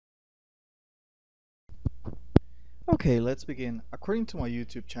Okay, let's begin. According to my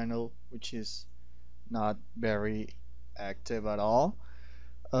YouTube channel, which is not very active at all,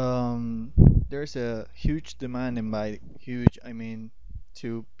 um, there's a huge demand, and by huge I mean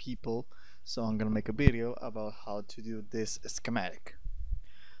two people. So I'm gonna make a video about how to do this schematic.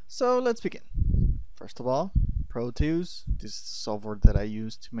 So let's begin. First of all, Proteus. This is the software that I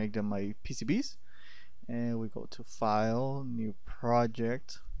use to make them my PCBs. And we go to File, New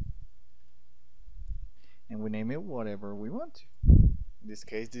Project, and we name it whatever we want to. In this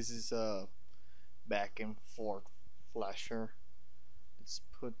case, this is a back and forth flasher. Let's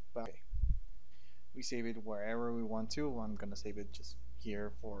put back. Okay. We save it wherever we want to. I'm gonna save it just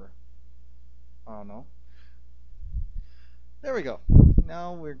here for, I don't know. There we go.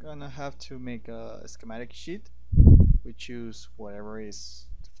 Now we're gonna have to make a schematic sheet. We choose whatever is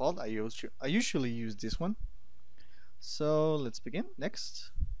default. I usually use this one. So let's begin.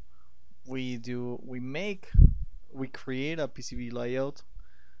 Next, we create a PCB layout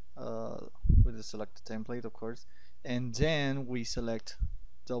with the selected template, of course, and then we select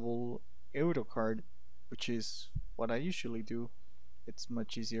double auto card, which is what I usually do. It's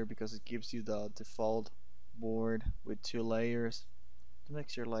much easier because it gives you the default board with 2 layers. It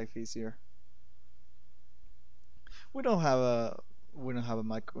makes your life easier. We don't have a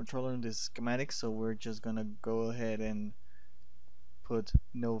microcontroller in this schematic, so we're just gonna go ahead and put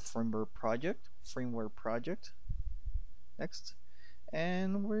no firmware project. Next,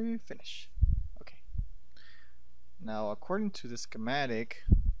 and we finish. Okay. Now, according to the schematic,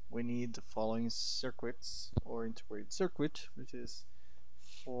 we need the following circuits or integrated circuit, which is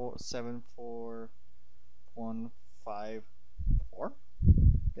 74154.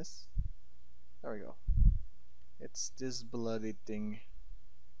 Yes, there we go. It's this bloody thing.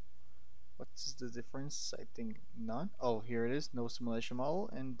 What's the difference? I think none. Oh, here it is. No simulation model,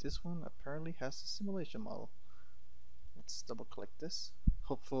 and this one apparently has a simulation model. Let's double click this.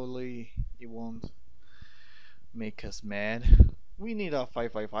 Hopefully it won't make us mad. We need a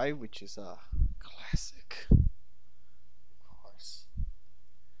 555, which is a classic, of course.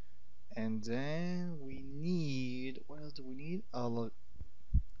 And then we need, what else do we need? A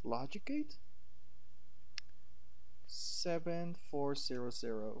logic gate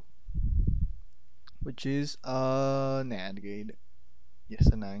 7400, which is a NAND gate. Yes,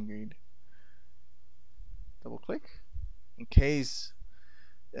 a NAND gate. Double click. In case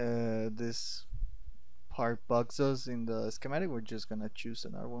this part bugs us in the schematic, we're just gonna choose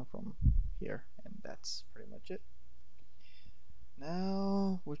another one from here, and that's pretty much it.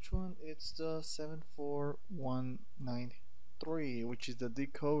 Now, which one? It's the 74193, which is the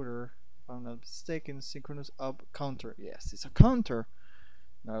decoder, if I'm not mistaken. Synchronous up counter. Yes, it's a counter,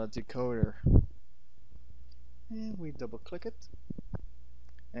 not a decoder. And we double click it,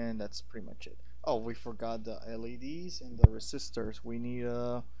 and that's pretty much it. Oh, we forgot the LEDs and the resistors. We need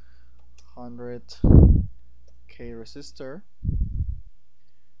a 100k resistor.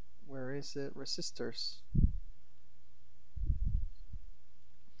 Where is it? Resistors.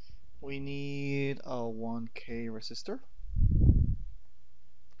 We need a 1k resistor.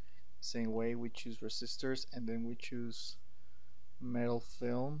 Same way, we choose resistors, and then we choose metal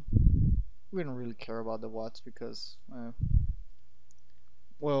film. We don't really care about the watts because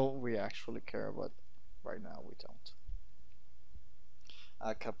well, we actually care, but right now we don't.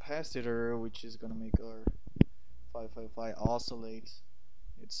 A capacitor, which is gonna make our 555 oscillate.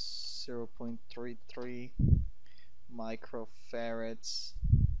 It's 0.33 microfarads.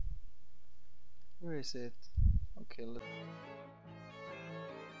 Where is it? Okay, let's.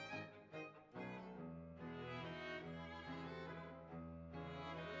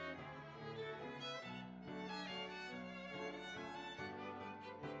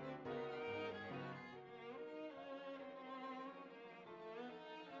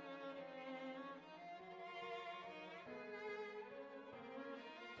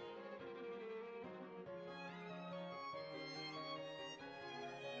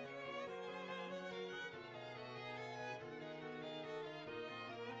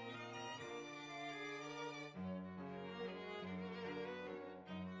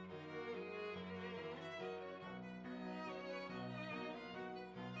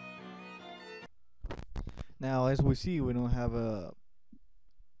 Now, as we see, we don't have a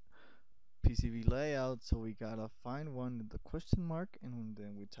PCB layout, so we gotta find one with the question mark, and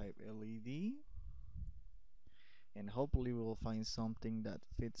then we type LED, and hopefully we'll find something that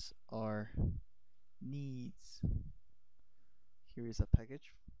fits our needs. Here is a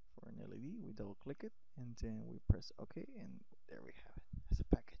package for an LED. We double click it, and then we press OK, and there we have it as a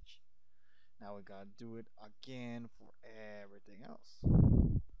package. Now we gotta do it again for everything else.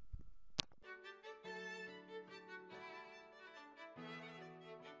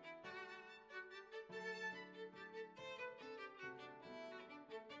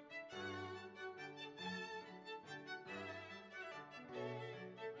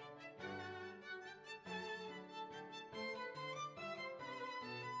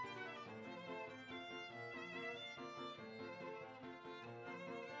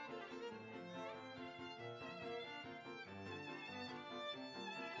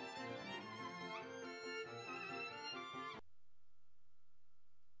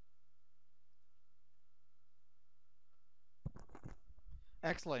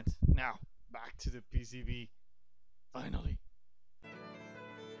 Excellent. Now, back to the PCB. Finally.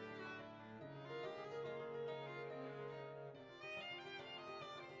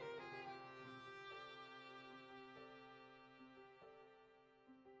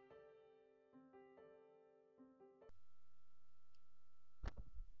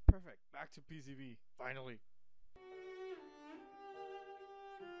 Perfect. Back to PCB. Finally.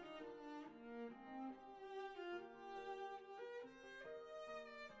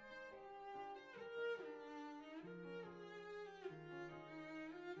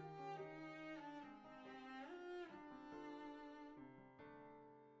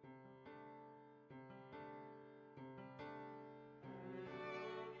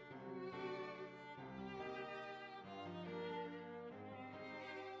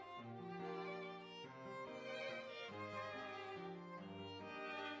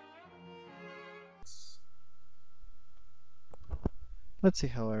 Let's see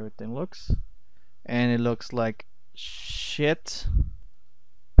how everything looks. And it looks like shit,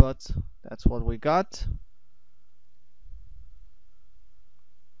 but that's what we got.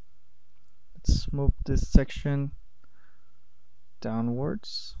 Let's move this section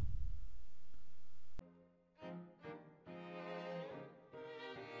downwards.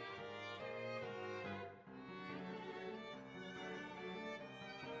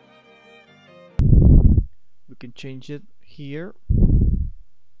 We can change it here.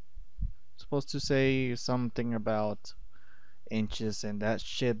 It's supposed to say something about inches and that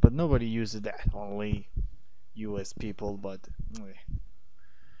shit, but nobody uses that, only US people. But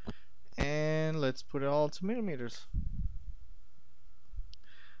and let's put it all to millimeters.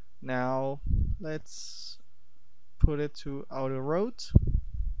 Now let's put it to auto route.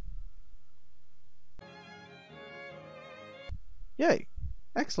 Yay,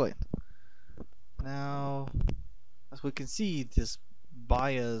 excellent. Now as we can see, this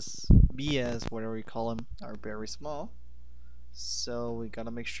BS, whatever you call them, are very small, so we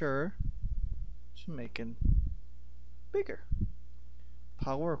gotta make sure to make it bigger.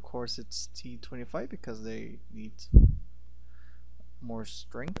 Power, of course, it's T25 because they need more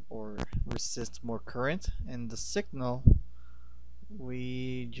strength or resist more current. And the signal,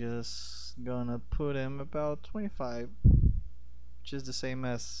 we just gonna put him about 25, which is the same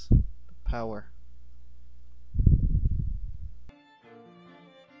as the power.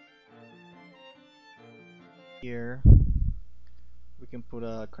 Here we can put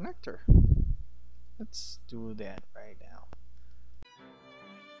a connector. Let's do that right now.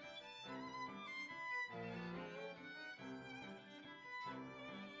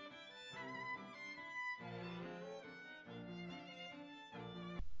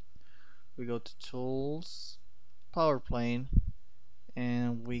 We go to tools, power plane,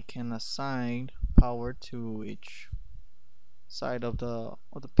 and we can assign power to each side of the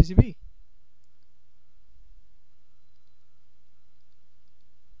PCB.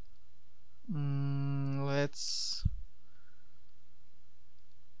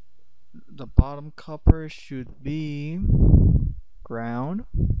 The bottom copper should be ground,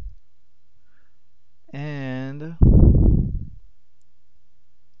 and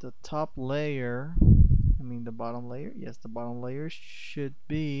the top layer, the bottom layer, yes, the bottom layer should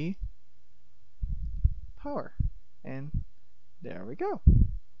be power. And there we go.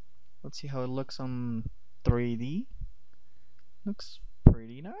 Let's see how it looks on 3D. Looks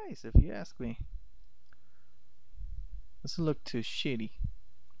pretty nice, if you ask me. Doesn't look too shitty.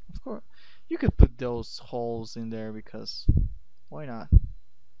 Of course, you could put those holes in there because why not?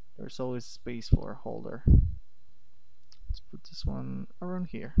 There's always space for a holder. Let's put this one around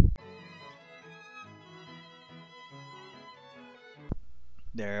here.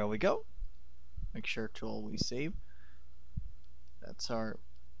 There we go. Make sure to always save. That's our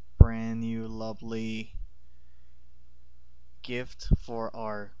brand new lovely gift for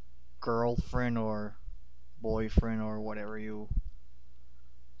our girlfriend or boyfriend or whatever your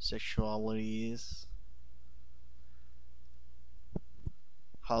sexuality is.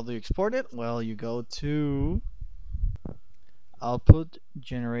 How do you export it? Well, you go to output,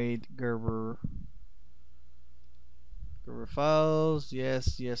 generate gerber files.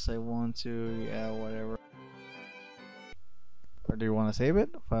 Yes, I want to. Yeah, whatever. Or do you want to save it?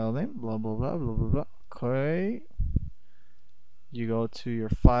 File name, blah blah blah blah blah blah. Okay. You go to your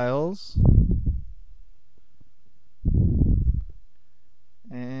files,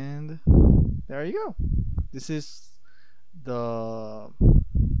 and there you go. This is the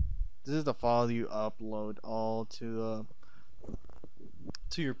file you upload all to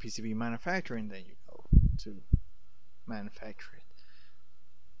your PCB manufacturer, and then you go to manufacture it.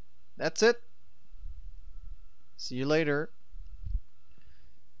 That's it. See you later.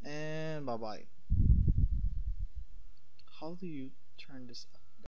 And bye bye. How do you turn this off?